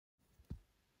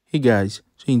Hey guys,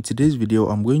 so in today's video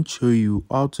I'm going to show you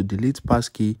how to delete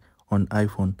passkey on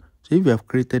iPhone. So if you have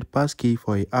created passkey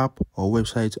for an app or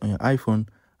website on your iPhone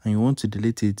and you want to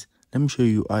delete it, let me show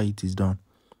you how it is done.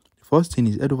 The first thing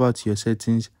is head over to your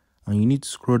settings and you need to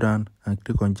scroll down and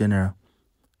click on general.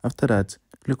 After that,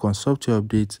 click on software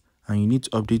update and you need to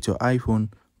update your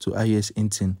iPhone to iOS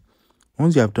 18.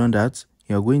 Once you have done that,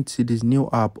 you are going to see this new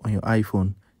app on your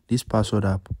iPhone, this password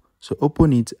app. So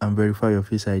open it and verify your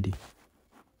Face ID.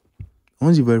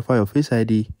 Once you verify your Face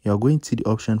ID, you are going to see the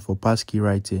option for passkey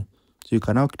right here. So you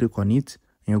can now click on it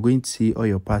and you're going to see all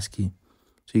your passkey.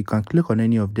 So you can click on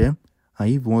any of them, and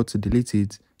if you want to delete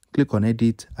it, click on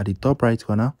edit at the top right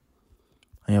corner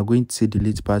and you're going to see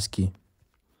delete passkey.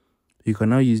 You can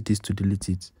now use this to delete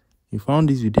it. If you found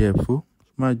this video helpful,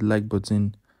 smash the like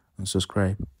button and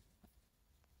subscribe.